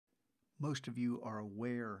Most of you are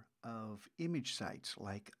aware of image sites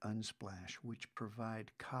like Unsplash, which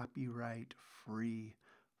provide copyright-free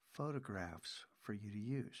photographs for you to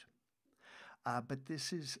use. But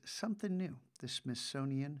this is something new. The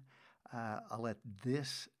Smithsonian, I'll let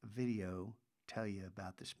this video tell you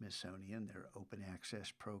about the Smithsonian, their open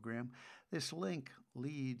access program. This link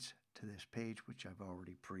leads to this page, which I've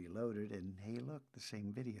already preloaded. And hey, look, the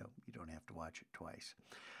same video. You don't have to watch it twice.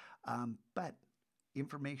 But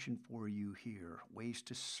information for you here, ways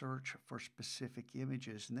to search for specific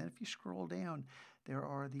images. And then if you scroll down, there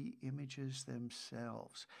are the images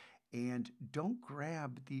themselves. And don't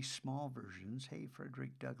grab these small versions. Hey,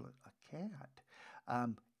 Frederick Douglass, a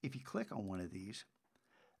cat. If you click on one of these,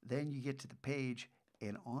 then you get to the page,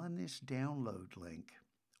 and on this download link,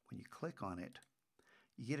 when you click on it,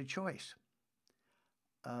 you get a choice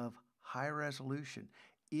of high resolution.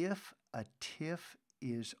 If a TIFF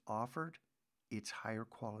is offered, it's higher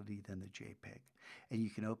quality than the JPEG. And you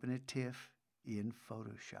can open a TIFF in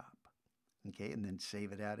Photoshop, okay, and then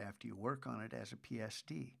save it out after you work on it as a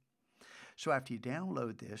PSD. So after you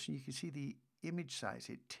download this, and you can see the image size,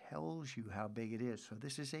 it tells you how big it is. So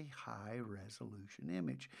this is a high resolution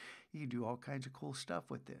image. You can do all kinds of cool stuff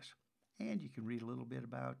with this. And you can read a little bit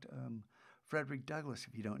about Frederick Douglass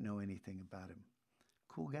if you don't know anything about him.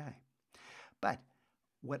 Cool guy. But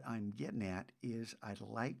what I'm getting at is I'd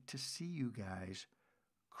like to see you guys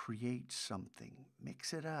create something,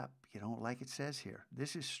 mix it up, like it says here.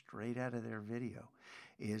 This is straight out of their video,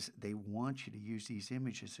 is they want you to use these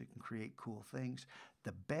images that can create cool things.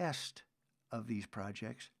 The best of these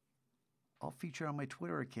projects I'll feature on my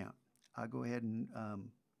Twitter account. I'll go ahead and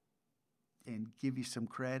give you some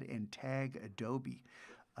cred and tag Adobe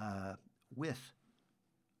with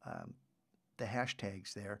the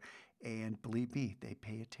hashtags there, and believe me, they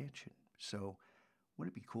pay attention. So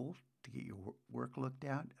wouldn't it be cool to get your work looked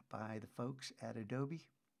at by the folks at Adobe?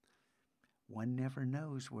 One never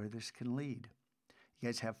knows where this can lead. You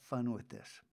guys have fun with this.